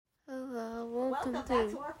Welcome back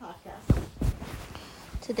to our podcast.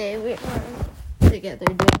 Today we are together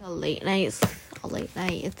doing a late night.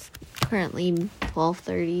 It's currently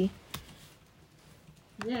 12:30.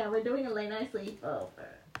 Yeah, we're doing a late night sleepover.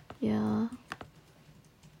 Yeah.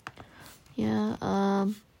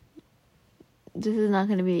 This is not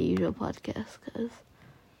going to be a usual podcast because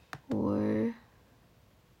we're.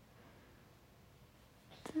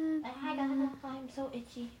 I'm so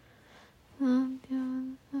itchy.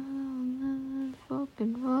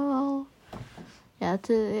 Fucking roll.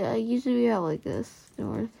 Yeah, usually we have like this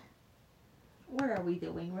north. What are we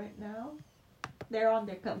doing right now? They're on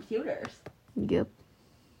their computers. Yep.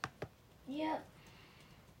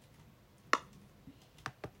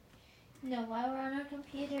 No, why we're on our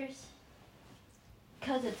computers?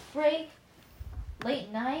 Because it's break,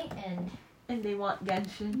 late night, And they want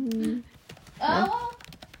Genshin. Oh,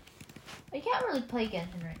 I can't really play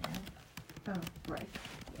Genshin right now. Oh, right.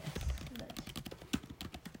 Yes, but...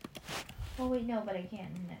 Oh, wait, no, but I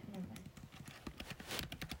can. Never mind.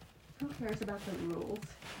 Who cares about the rules?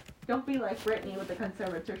 Don't be like Brittany with the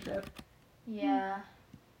conservatorship. Yeah.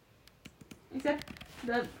 Except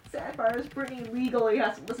the sad part is Brittany legally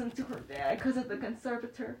has to listen to her dad because of the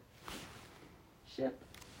conservatorship.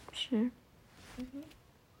 Sure. Mm-hmm.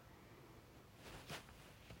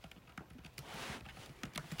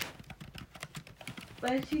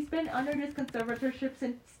 But she's been under this conservatorship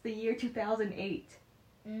since the year 2008.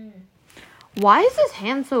 Why is his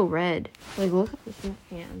hand so red? Like, look at this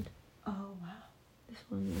hand. Oh, wow. This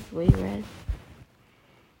one is way red.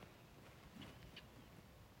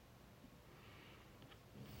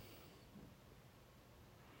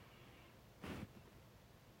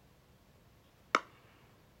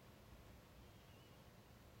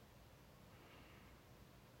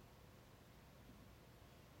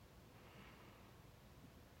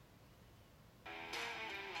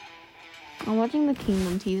 I'm watching the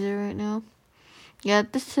Kingdom teaser right now.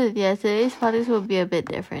 Today's podcast will be a bit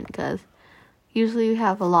different because usually we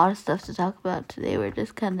have a lot of stuff to talk about. Today we're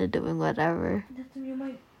just kind of doing whatever. That's in your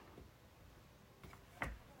mic.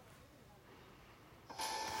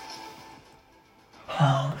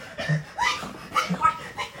 Started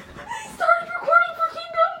recording for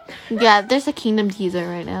Kingdom. Yeah, there's a Kingdom teaser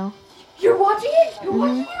right now. You're watching it. You're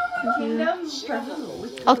watching it. Kingdom for who?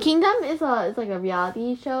 Oh, Kingdom is like a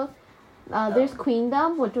reality show. There's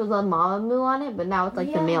Queendom, which was a Mamamoo on it, but now it's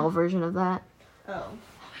like the male version of that. Oh.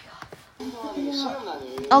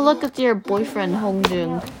 Oh, look, it's your boyfriend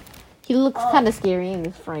Hongjung. He looks kind of scary in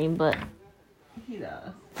this frame, but He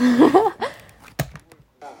does.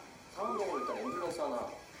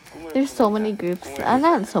 there's so many groups.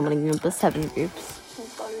 Not so many groups, but 7 groups.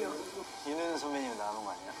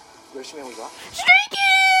 Stray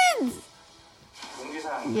Kids!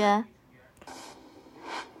 Yeah.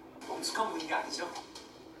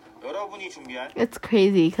 It's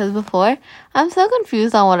crazy because before, I'm so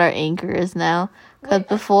confused on what our anchor is now. Because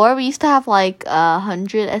before we used to have like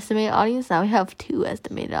 100 estimated audience, now we have 2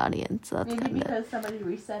 estimated audience. So that's Maybe kind of. because somebody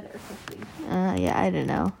reset it or something. Yeah, I don't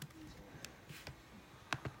know.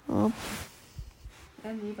 Well,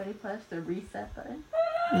 Anybody press the reset button?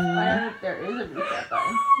 I yeah. don't know if there is a reset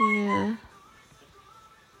button. Yeah.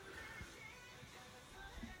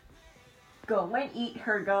 Go and eat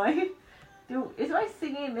her, guy. Dude, is my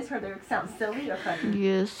singing and misheard lyrics sound silly or funny?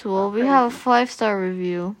 Yes, well, we have a 5-star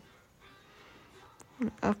review.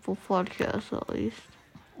 On Apple Podcasts, at least.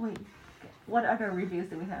 Wait, what other reviews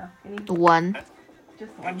do we have? 1.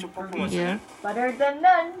 Just one. Yeah. Better than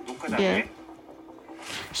none. Yeah.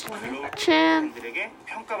 Chan.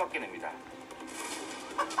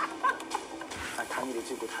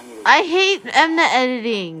 I hate Mnet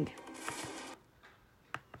editing.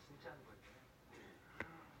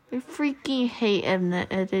 I freaking hate Mnet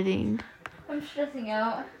editing. I'm stressing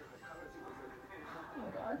out. Oh my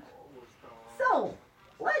god. So,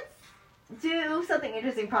 let's do something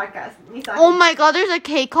interesting podcast. Misaki. Oh my god, there's a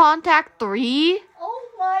K Contact 3? Oh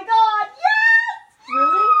my god, yes!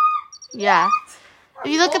 Really? Yeah. If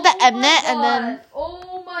you look at the Mnet and then...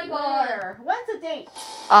 Oh my god. Where? When's the date?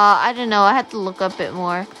 I don't know, I had to look up it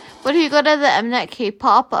more. But if you go to the Mnet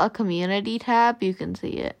K-pop community tab, you can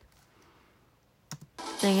see it.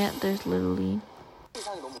 Dang it, there's literally...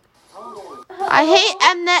 I hate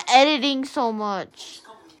Mnet editing so much.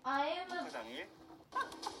 I am a...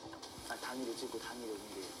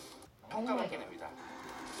 Oh my god.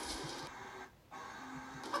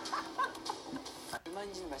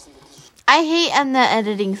 I hate Mnet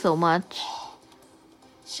editing so much.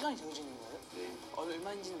 시간이 정해지는 거예요? 네.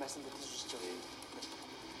 얼마인지는 말씀해 주시죠.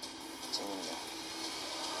 재밌네요.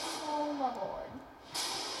 Oh my god.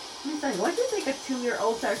 Misaki, why did you take a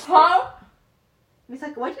 2-year-old start? Huh?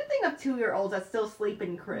 Misaki, what do you think of 2-year-olds that still sleep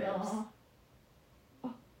in cribs? No.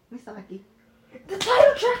 Misaki. The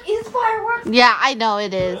title track is fireworks. Yeah, I know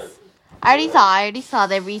it is. I already saw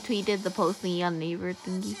they retweeted the post me on neighbor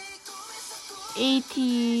thingy.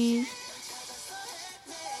 80s.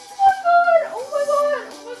 Oh my god!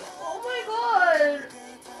 Oh my god!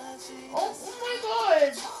 Oh my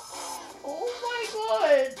god! Oh my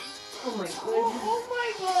god! Oh my goodness. Oh my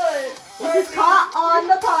god! This is caught on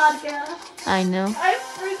the podcast. I know. I'm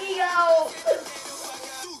freaking out.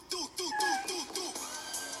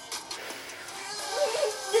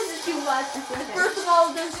 This is too much. First of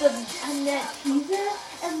all, there's the Annette teaser,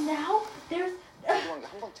 and now there's 궁금한 게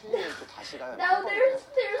한 번 틀리면 또 다시 가요. now there's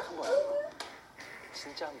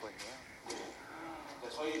진짜 한 번이에요.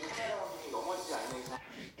 저희 카메라맨이 넘어지지 않는 이상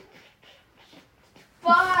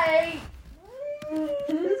bye.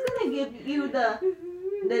 Who's gonna give you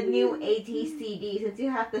the new AT CD since you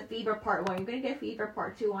have the Fever Part 1? You're gonna get Fever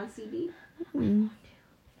Part 2 on CD? Mm.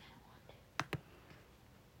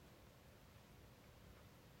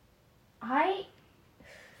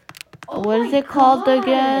 What is it called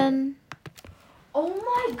again? Oh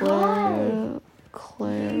my god!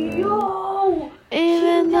 Claire. Yo!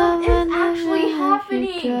 Even though It's actually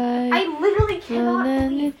happening! I literally cannot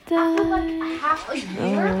believe after like half a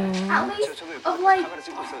year, at least, of like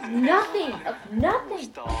nothing,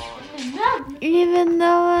 nothing. Even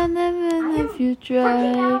though I never if you Freaking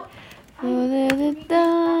try, out. let it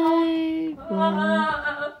die.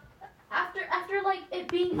 After like it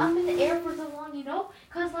being up in the air for so long, you know,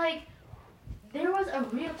 cause like there was a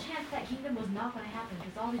real chance that Kingdom was not gonna happen,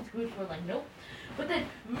 cause all these groups were like, nope. But then,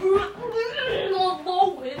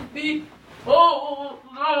 lo and behold,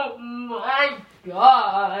 oh my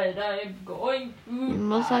god, I'm going to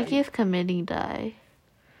Mosaki is committing die.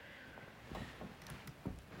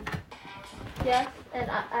 Yes, and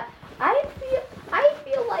I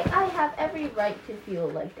feel like I have every right to feel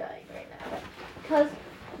like dying right now, cause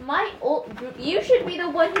my old group, you should be the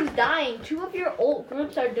one who's dying. 2 of your old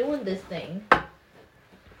groups are doing this thing.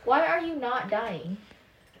 Why are you not dying?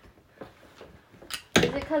 Is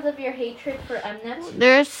it because of your hatred for Mnet?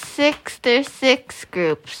 There's six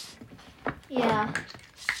groups. Yeah.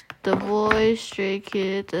 The Boys, Stray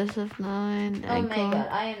Kids, SF9, Oh my god, Echo,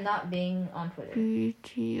 I am not being on Twitter.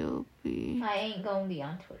 BTOB. I ain't gonna be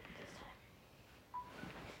on Twitter this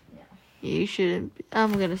time. You shouldn't be.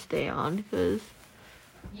 I'm gonna stay on because,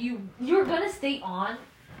 You're gonna stay on?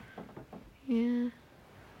 yeah.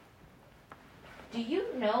 Do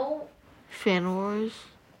you know? Fan Wars.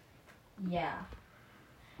 Yeah.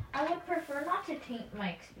 I would prefer not to taint my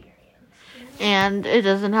experience. And it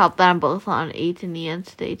doesn't help that I'm both on A2E and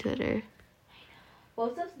Stay Twitter.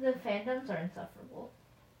 Both of the fandoms are insufferable.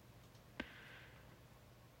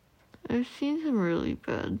 I've seen some really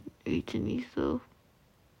bad A2Es though.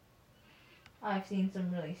 I've seen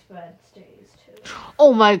some really bad stays too.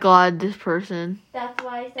 Oh my god, this person. That's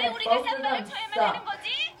why I said both of them suck.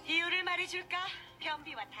 이유를 말해줄까?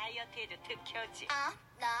 변비와 다이어트에도 특효지.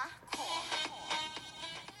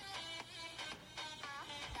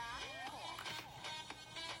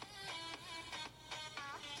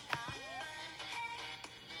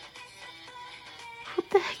 What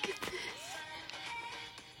the heck is this?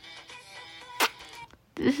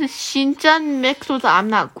 This is Shinchan mixed with I'm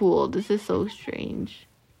Not Cool. This is so strange.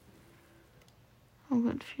 I'm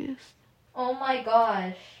confused. Oh my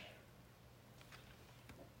gosh.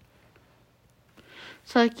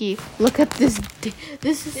 Saki, look at this.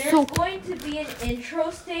 This is There's so. going to be an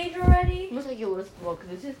intro stage already? Looks like you look.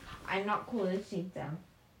 This is I'm Not Cool. This seat down.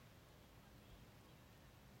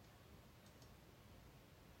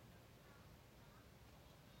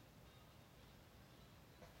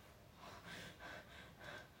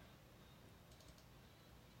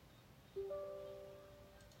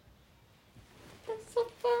 That's so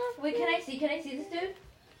fun. Wait, can I see this dude?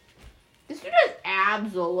 This dude has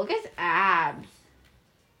abs though. Look at his abs.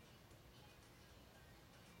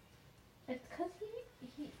 It's cause he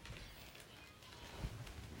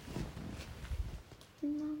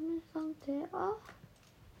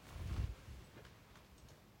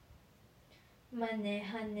Money,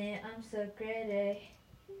 honey, I'm so greedy.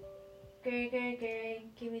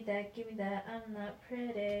 Great, give me that, I'm not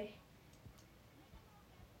pretty.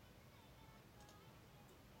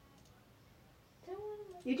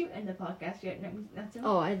 Did you end the podcast yet? Nothing?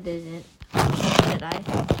 Oh, I didn't. Did I?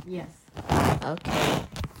 Yes. Okay.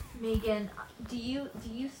 Megan, do you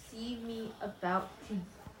see me about to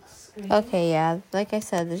scream? Okay, yeah. Like I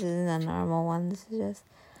said, this isn't a normal one. This is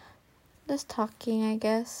just talking, I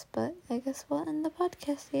guess. But I guess we'll end the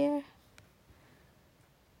podcast here.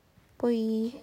 Bye.